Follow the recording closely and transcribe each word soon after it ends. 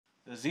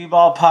The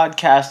Z-Ball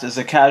podcast is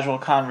a casual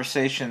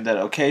conversation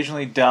that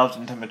occasionally delves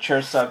into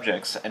mature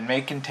subjects and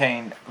may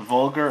contain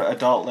vulgar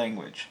adult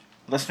language.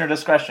 Listener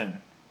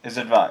discretion is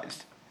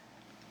advised.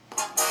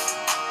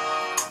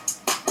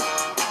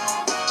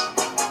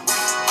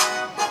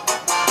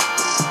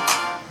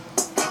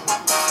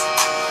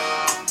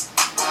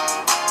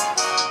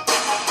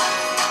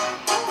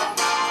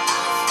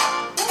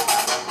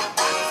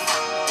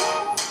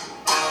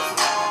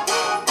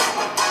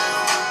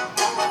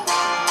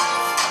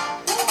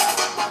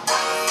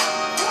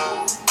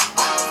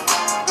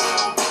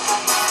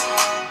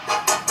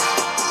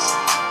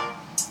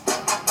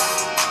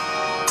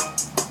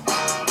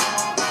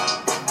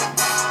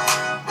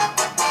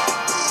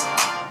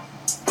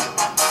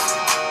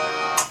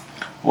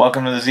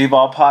 Welcome to the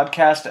Z-Ball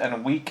podcast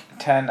and week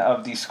 10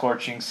 of the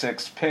Scorching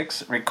Six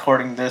picks.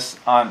 Recording this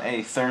on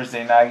a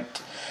Thursday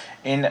night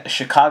in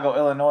Chicago,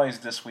 Illinois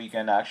this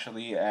weekend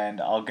actually, and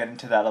I'll get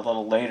into that a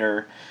little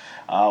later,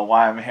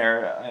 why I'm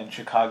here in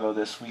Chicago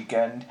this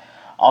weekend.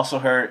 Also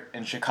here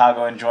in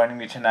Chicago and joining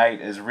me tonight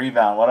is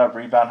Rebound. What up,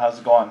 Rebound? How's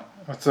it going?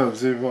 What's up,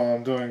 Z-Ball?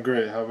 I'm doing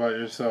great. How about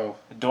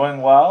yourself?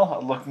 Doing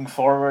well. Looking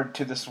forward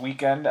to this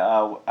weekend,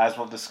 as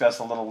we'll discuss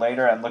a little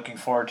later, and looking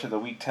forward to the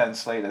Week 10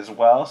 slate as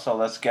well. So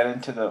let's get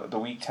into the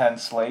Week 10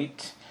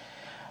 slate.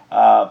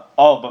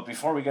 But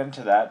before we get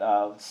into that,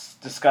 let's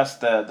discuss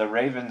the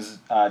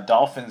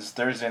Ravens-Dolphins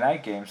Thursday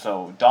night game.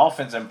 So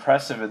Dolphins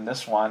impressive in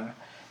this one,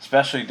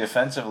 especially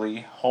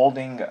defensively,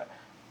 holding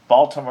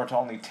Baltimore to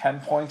only 10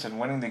 points and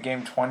winning the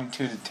game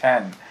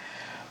 22-10.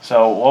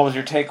 So what was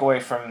your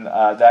takeaway from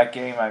that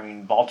game? I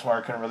mean,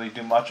 Baltimore couldn't really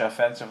do much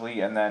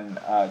offensively, and then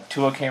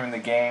Tua came in the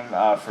game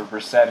for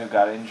Brissett, who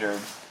got injured.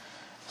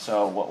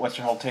 So what's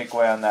your whole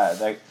takeaway on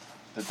the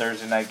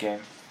Thursday night game?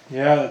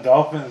 Yeah, the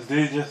Dolphins,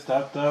 they just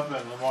stepped up,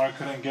 and Lamar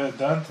couldn't get it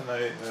done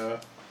tonight.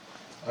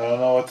 I don't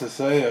know what to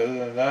say other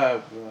than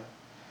that.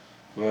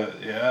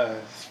 But yeah,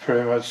 it's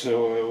pretty much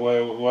it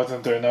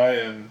wasn't their night,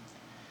 and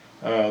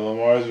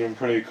Lamar's been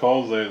pretty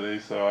cold lately,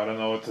 so I don't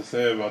know what to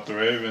say about the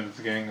Ravens.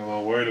 Getting a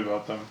little worried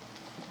about them.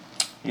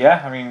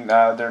 Yeah, I mean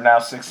they're now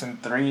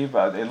 6-3,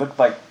 but it looked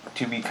like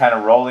to be kind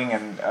of rolling,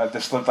 and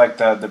this looked like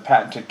the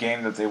patented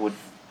game that they would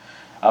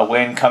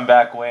come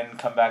back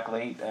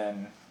late,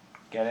 and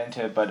get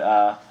into it.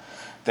 But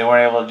they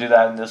weren't able to do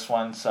that in this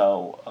one,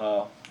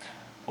 so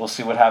we'll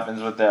see what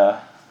happens with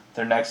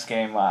their next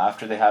game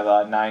after they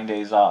have 9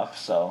 days off.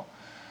 So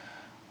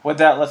with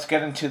that, let's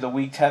get into the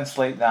Week 10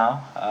 slate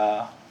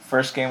now.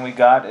 First game we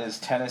got is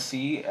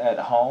Tennessee at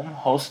home,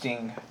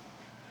 hosting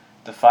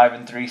the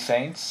 5-3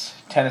 Saints.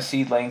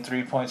 Tennessee laying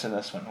 3 points in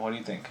this one. What do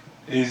you think?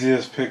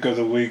 Easiest pick of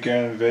the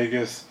weekend,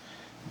 Vegas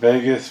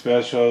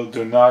special.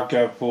 Do not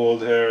get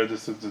fooled here.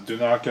 This is the do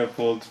not get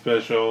fooled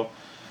special.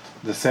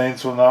 The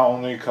Saints will not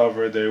only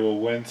cover, they will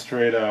win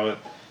straight out.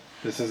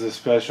 This is a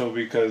special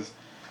because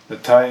the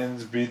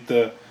Titans beat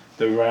the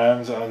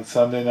Rams on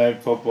Sunday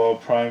Night Football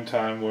prime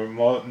time, where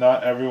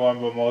not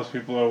everyone but most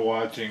people are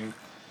watching.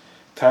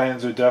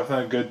 Titans are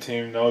definitely a good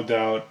team, no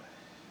doubt.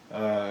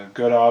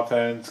 Good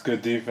offense,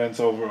 good defense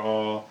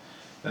overall.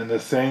 And the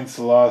Saints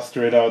lost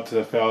straight out to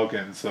the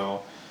Falcons,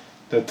 so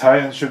the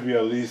Titans should be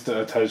at least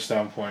a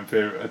touchdown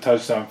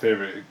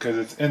favorite, because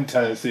it's in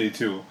Tennessee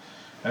too,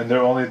 and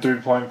they're only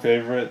 3-point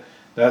favorite.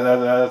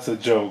 That's a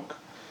joke.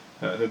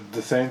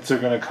 The Saints are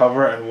gonna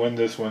cover and win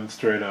this one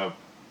straight up.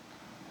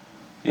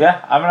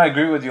 Yeah, I'm gonna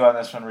agree with you on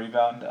this one,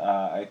 Rebound.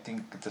 I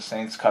think the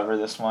Saints cover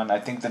this one. I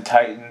think the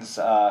Titans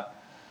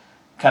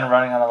kind of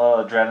running on a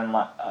little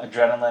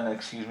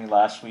adrenaline,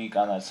 last week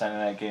on that Sunday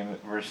night game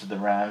versus the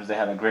Rams. They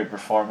had a great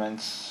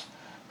performance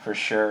for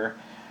sure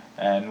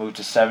and moved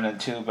to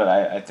 7-2, but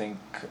I think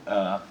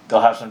they'll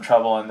have some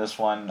trouble in this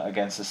one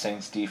against the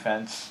Saints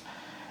defense,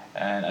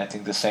 and I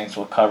think the Saints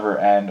will cover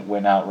and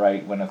win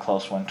outright, win a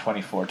close one,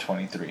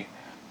 24-23.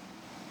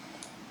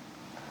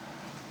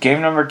 Game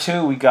number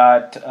 2, we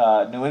got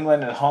New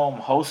England at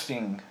home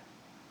hosting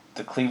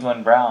the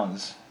Cleveland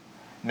Browns.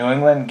 New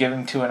England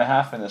giving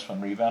 2.5 in this one.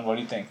 Rebound, what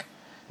do you think?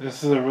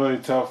 This is a really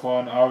tough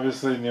one.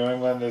 Obviously, New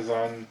England is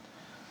on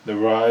the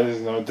rise,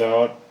 no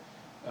doubt.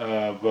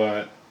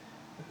 But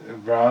the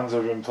Browns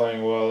have been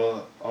playing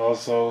well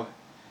also,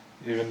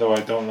 even though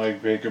I don't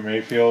like Baker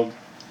Mayfield.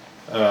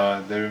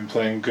 They've been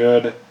playing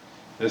good.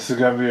 This is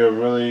going to be a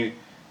really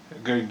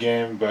good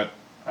game, but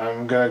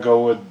I'm going to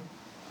go with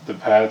the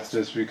Pats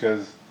just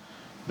because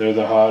they're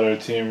the hotter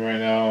team right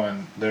now,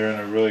 and they're in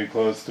a really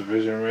close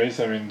division race.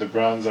 I mean, the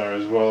Browns are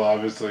as well,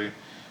 obviously.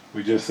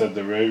 We just said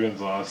the Ravens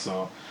lost,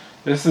 so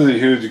this is a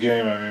huge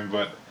game,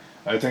 but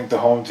I think the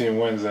home team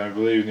wins, and I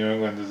believe New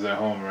England is at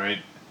home, right?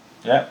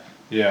 Yeah.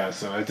 Yeah,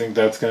 so I think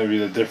that's going to be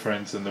the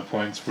difference in the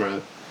point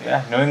spread.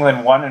 Yeah, New England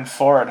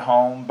 1-4 at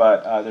home,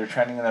 but they're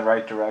trending in the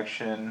right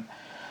direction.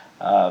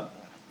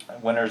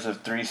 Winners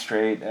of 3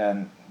 straight,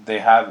 and they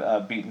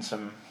have beaten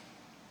some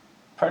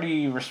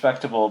pretty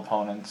respectable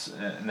opponents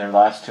in their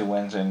last 2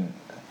 wins in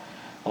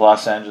the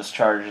Los Angeles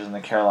Chargers and the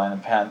Carolina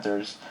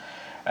Panthers.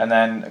 And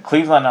then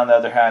Cleveland, on the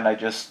other hand, I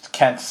just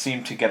can't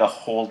seem to get a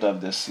hold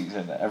of this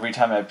season. Every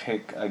time I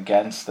pick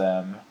against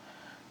them,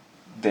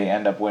 they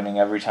end up winning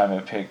every time I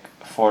pick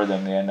for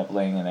them. They end up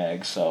laying an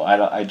egg. So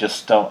I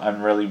just don't.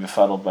 I'm really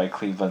befuddled by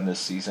Cleveland this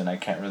season. I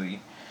can't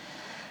really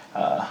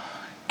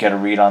get a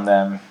read on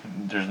them.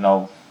 There's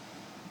no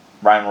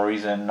rhyme or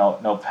reason,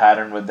 no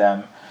pattern with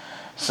them.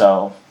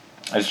 So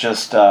it's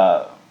just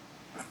going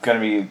to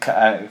be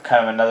kind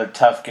of another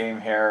tough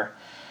game here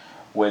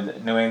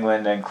with New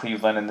England and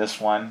Cleveland in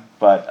this one.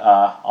 But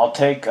I'll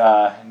take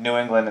New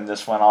England in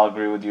this one. I'll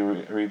agree with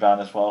you,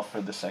 rebound as well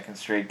for the second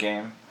straight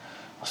game.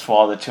 I'll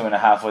swallow the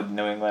 2.5 with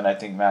New England. I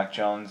think Mac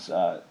Jones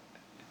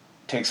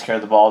takes care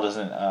of the ball,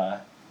 doesn't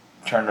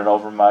turn it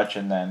over much,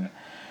 and then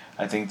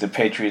I think the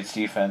Patriots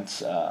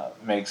defense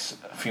makes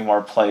a few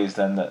more plays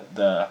than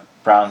the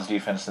Browns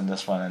defense in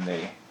this one, and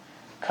they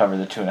cover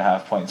the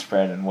 2.5 point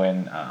spread and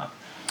win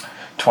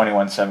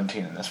 21-17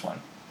 in this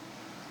one.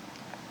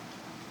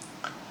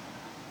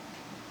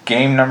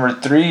 Game number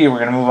 3, we're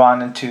going to move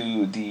on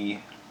into the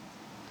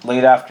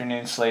late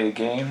afternoon slate of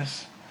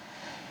games.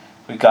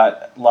 We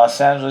got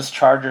Los Angeles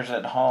Chargers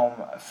at home,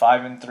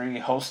 5-3,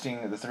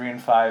 hosting the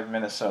 3-5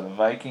 Minnesota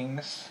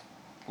Vikings,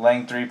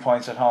 laying 3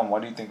 points at home.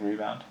 What do you think,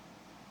 rebound?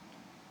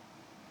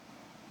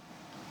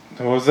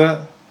 What was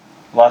that?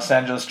 Los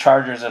Angeles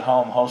Chargers at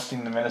home,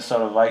 hosting the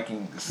Minnesota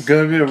Vikings. It's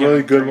going to be a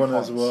really good one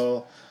as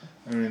well.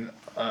 I mean,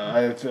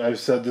 I've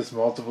said this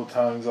multiple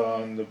times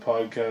on the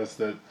podcast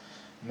that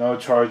no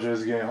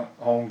Chargers game,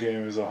 home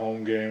game is a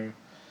home game.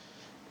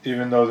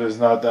 Even though there's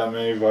not that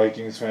many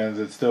Vikings fans,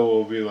 it still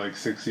will be like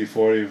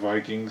 60-40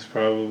 Vikings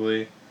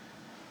probably.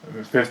 I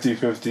mean,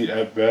 50-50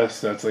 at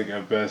best. That's like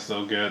at best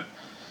they'll get.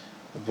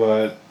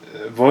 But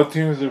both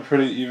teams are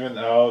pretty even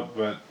out,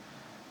 but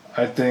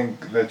I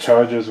think the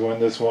Chargers win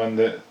this one.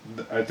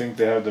 I think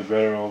they have the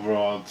better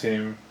overall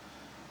team,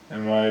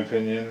 in my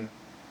opinion.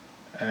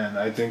 And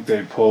I think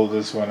they pull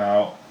this one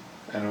out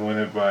and win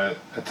it by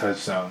a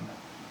touchdown.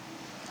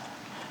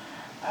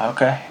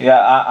 Okay.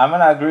 Yeah, I'm going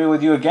to agree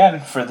with you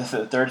again for the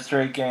third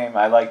straight game.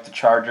 I like the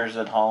Chargers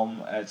at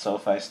home at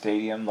SoFi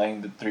Stadium,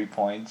 laying the 3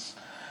 points.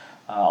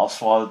 I'll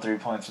swallow the 3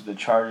 points with the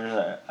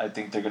Chargers. I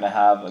think they're going to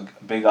have a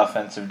big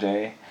offensive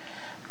day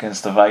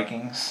against the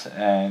Vikings,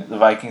 and the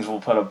Vikings will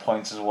put up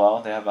points as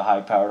well. They have a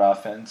high-powered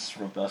offense,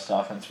 robust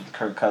offense with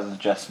Kirk Cousins,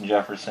 Justin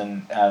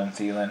Jefferson, Adam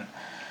Thielen.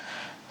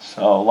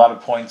 So a lot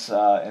of points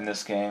in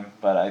this game,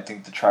 but I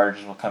think the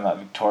Chargers will come out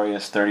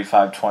victorious,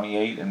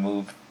 35-28, and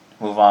move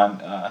to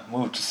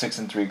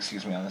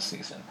 6-3. On the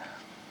season.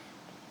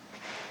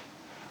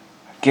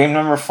 Game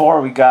number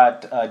 4, we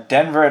got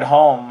Denver at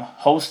home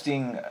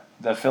hosting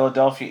the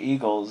Philadelphia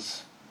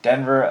Eagles.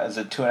 Denver as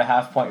a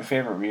 2.5 point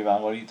favorite.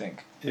 Rebound. What do you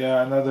think?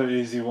 Yeah, another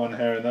easy one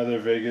here. Another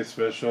Vegas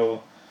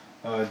special.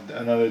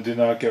 Another do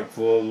not get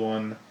fooled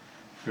one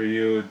for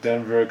you.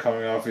 Denver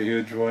coming off a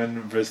huge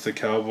win versus the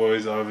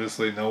Cowboys.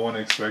 Obviously, no one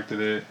expected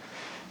it.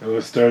 It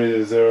was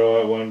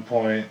 30-0 at one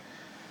point,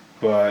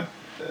 but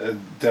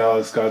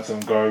Dallas got some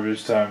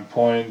garbage time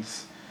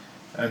points.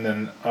 And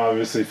then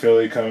obviously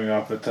Philly coming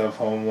off a tough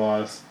home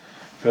loss.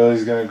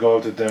 Philly's going to go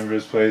up to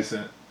Denver's place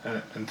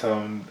and tell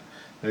them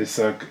they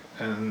suck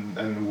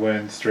and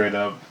win straight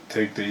up,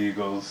 take the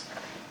Eagles.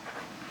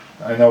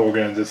 I know we're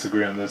going to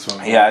disagree on this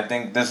one. Yeah, I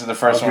think this is the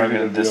first one we're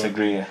going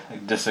to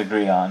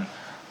disagree on.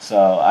 So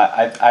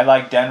I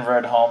like Denver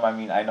at home. I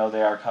mean, I know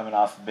they are coming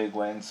off a big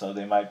win, so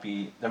there might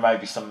be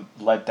some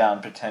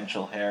letdown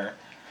potential here.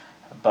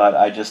 But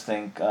I just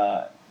think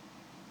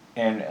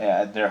in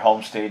their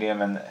home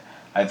stadium, and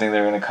I think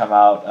they're going to come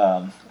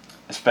out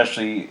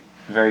especially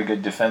very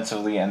good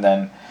defensively. And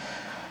then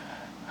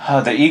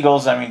the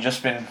Eagles, I mean,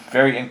 just been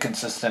very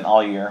inconsistent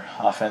all year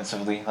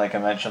offensively, like I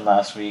mentioned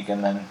last week.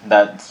 And then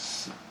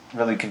that's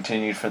really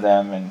continued for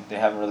them, and they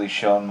haven't really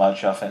shown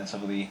much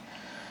offensively.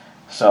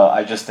 So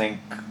I just think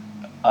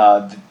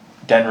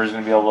Denver is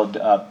going to be able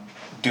to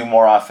do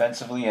more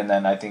offensively, and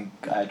then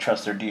I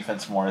trust their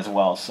defense more as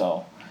well.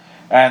 So,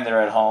 and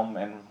they're at home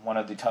in one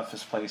of the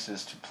toughest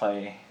places to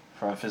play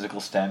from a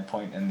physical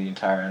standpoint in the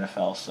entire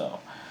NFL. So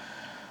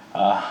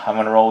I'm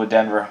going to roll with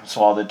Denver,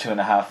 swallow the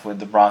 2.5 with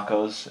the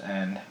Broncos,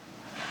 and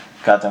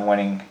got them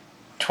winning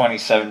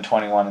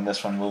 27-21 in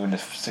this one, moving to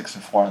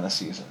 6-4 in the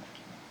season.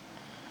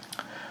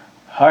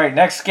 All right,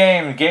 next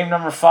game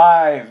number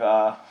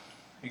 5.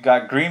 You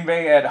got Green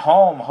Bay at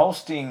home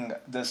hosting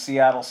the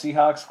Seattle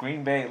Seahawks.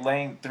 Green Bay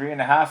laying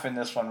 3.5 in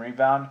this one.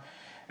 Rebound.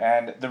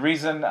 And the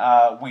reason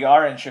we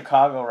are in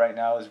Chicago right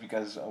now is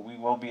because we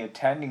will be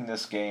attending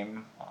this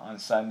game on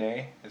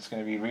Sunday. It's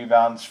going to be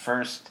Rebound's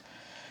first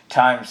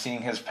time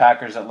seeing his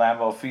Packers at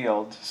Lambeau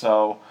Field.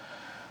 So,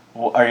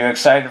 are you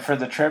excited for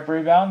the trip,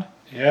 Rebound?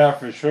 Yeah,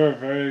 for sure.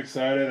 Very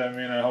excited. I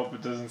mean, I hope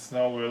it doesn't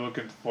snow. We were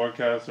looking at the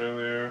forecast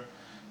earlier.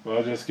 But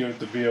I'll just give it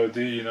the BOD,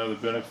 the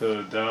benefit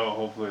of the doubt.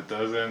 Hopefully it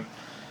doesn't.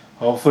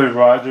 Hopefully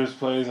Rodgers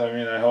plays. I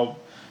mean, I hope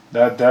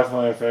that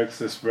definitely affects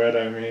the spread.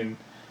 I mean,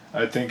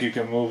 I think he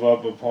can move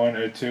up a point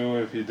or two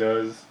if he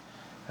does.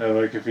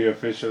 If he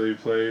officially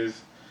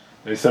plays.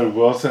 They said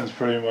Wilson's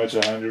pretty much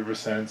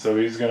 100%, so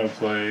he's going to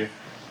play.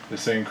 They're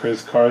saying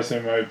Chris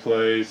Carson might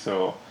play,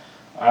 so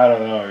I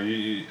don't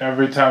know.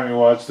 Every time you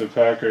watch the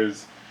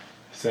Packers,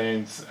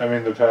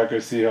 the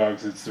Packers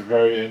Seahawks. It's a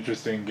very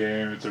interesting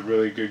game. It's a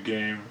really good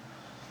game.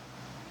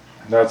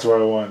 That's why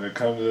I wanted to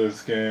come to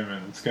this game,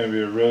 and it's going to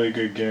be a really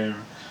good game.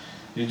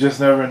 You just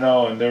never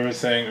know. And they were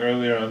saying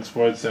earlier on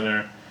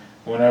SportsCenter,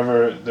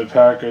 whenever the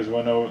Packers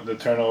win over the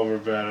turnover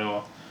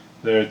battle,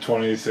 they're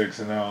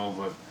 26-0.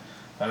 But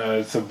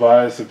it's a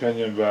biased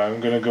opinion, but I'm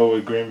going to go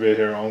with Green Bay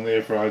here only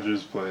if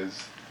Rodgers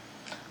plays.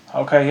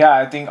 Okay, yeah,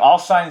 I think all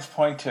signs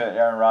point to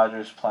Aaron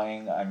Rodgers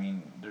playing. I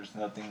mean, there's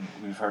nothing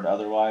we've heard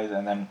otherwise.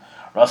 And then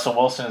Russell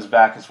Wilson is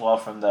back as well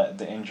from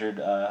the injured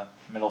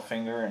middle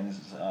finger and his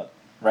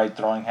right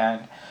throwing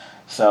hand.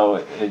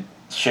 So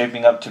it's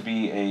shaping up to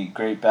be a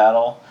great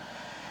battle,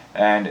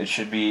 and it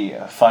should be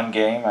a fun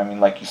game. I mean,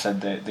 like you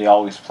said, they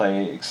always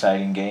play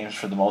exciting games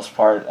for the most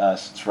part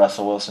since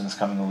Russell Wilson's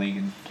come in the league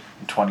in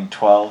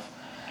 2012.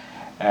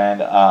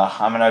 And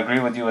I'm going to agree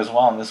with you as well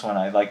on this one.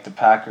 I like the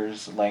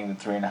Packers laying the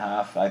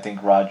 3.5. I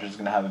think Rodgers is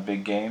going to have a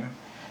big game.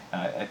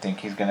 I think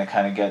he's going to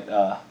kind of get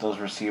those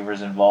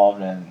receivers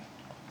involved, and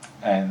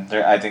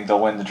I think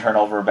they'll win the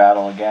turnover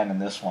battle again in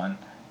this one,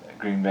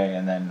 Green Bay,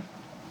 and then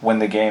win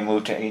the game,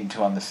 move to 8-2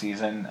 on the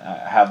season,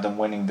 have them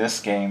winning this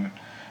game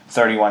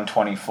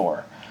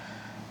 31-24.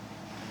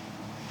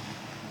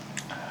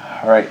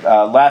 All right,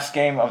 last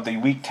game of the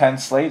Week 10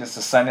 slate is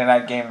the Sunday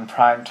night game in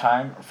prime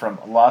time from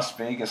Las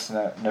Vegas,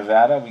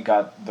 Nevada. We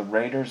got the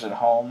Raiders at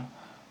home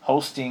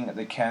hosting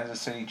the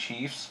Kansas City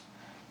Chiefs.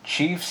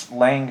 Chiefs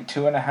laying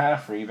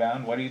 2.5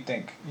 rebound. What do you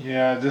think?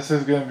 Yeah, this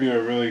is going to be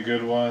a really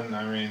good one.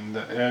 I mean,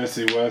 the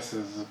NFC West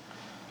is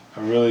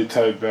a really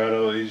tight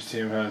battle. Each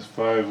team has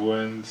 5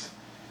 wins.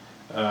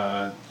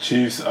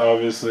 Chiefs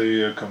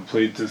obviously a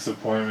complete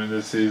disappointment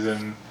this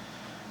season.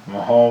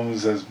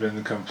 Mahomes has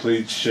been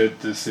complete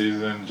shit this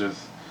season,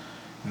 just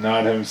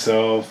not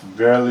himself,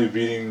 barely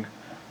beating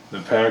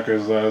the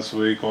Packers last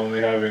week, only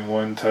having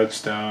 1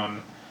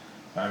 touchdown.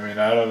 I mean,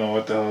 I don't know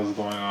what the hell is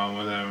going on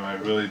with him. I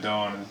really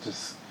don't. It's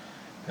just,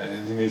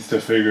 he needs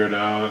to figure it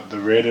out. The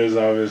Raiders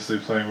obviously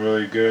playing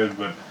really good,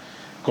 but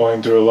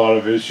going through a lot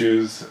of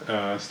issues,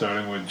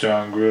 starting with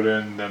John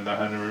Gruden, then the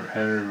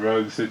Henry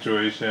Ruggs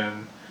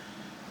situation,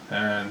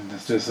 and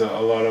it's just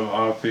a lot of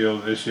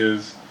off-field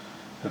issues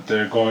that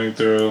they're going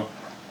through.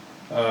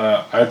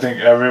 I think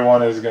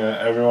everyone and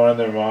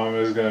their mom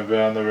is gonna bet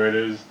on the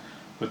Raiders,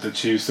 but the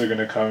Chiefs are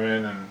gonna come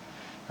in and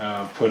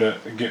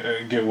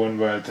get won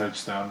by a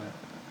touchdown.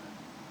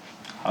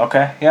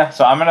 Okay, yeah.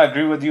 So I'm gonna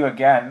agree with you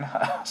again.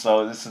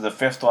 So this is the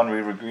 5th one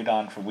we've agreed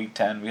on for Week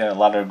 10. We had a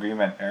lot of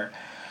agreement here.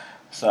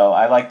 So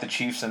I like the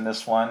Chiefs in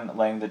this one,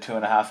 laying the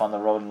 2.5 on the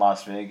road in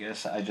Las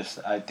Vegas. I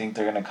think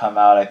they're gonna come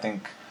out. I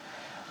think.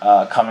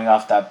 Coming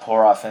off that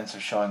poor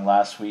offensive showing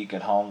last week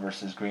at home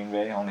versus Green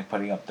Bay, only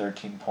putting up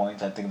 13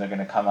 points, I think they're going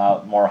to come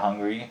out more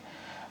hungry,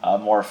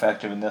 more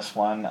effective in this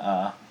one,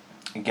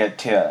 and get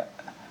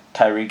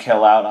Tyreek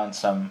Hill out on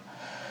some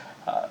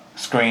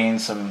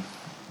screens,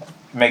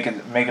 make it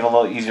a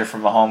little easier for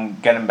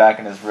Mahomes, get him back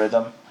in his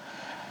rhythm.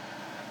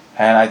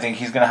 And I think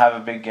he's going to have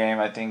a big game.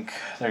 I think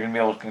they're going to be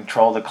able to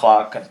control the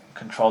clock,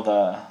 control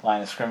the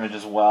line of scrimmage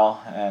as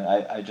well. And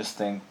I just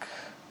think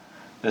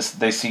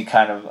they see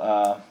kind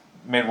of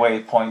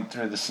midway point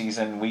through the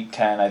season, Week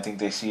 10, I think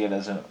they see it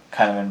as a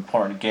kind of an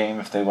important game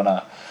if they want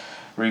to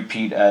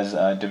repeat as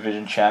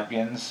division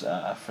champions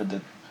for the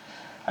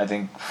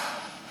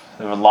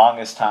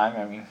longest time.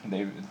 I mean,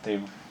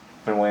 they've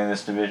been winning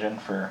this division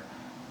for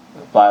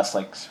the last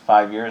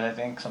 5 years, I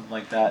think, something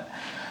like that.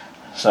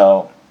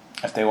 So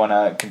if they want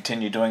to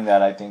continue doing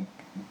that, I think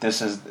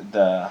this is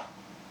the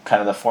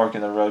kind of the fork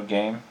in the road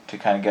game to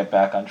kind of get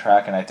back on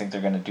track, and I think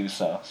they're going to do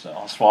so. So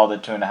I'll swallow the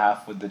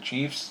 2.5 with the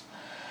Chiefs.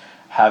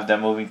 Have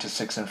them moving to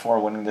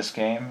 6-4, winning this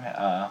game.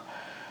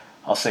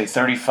 I'll say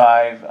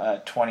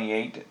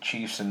 35-28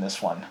 Chiefs in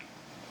this one.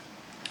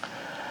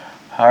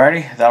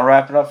 Alrighty, that'll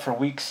wrap it up for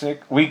Week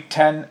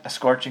 10,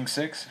 Scorching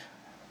Six.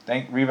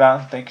 Thank you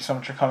so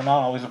much for coming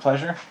on. Always a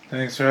pleasure.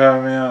 Thanks for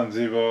having me on,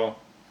 Zebo.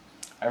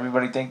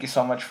 Everybody, thank you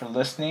so much for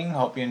listening.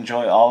 Hope you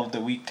enjoy all of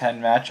the Week 10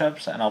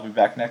 matchups, and I'll be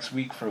back next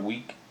week for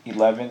Week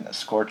 11,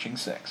 Scorching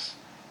Six.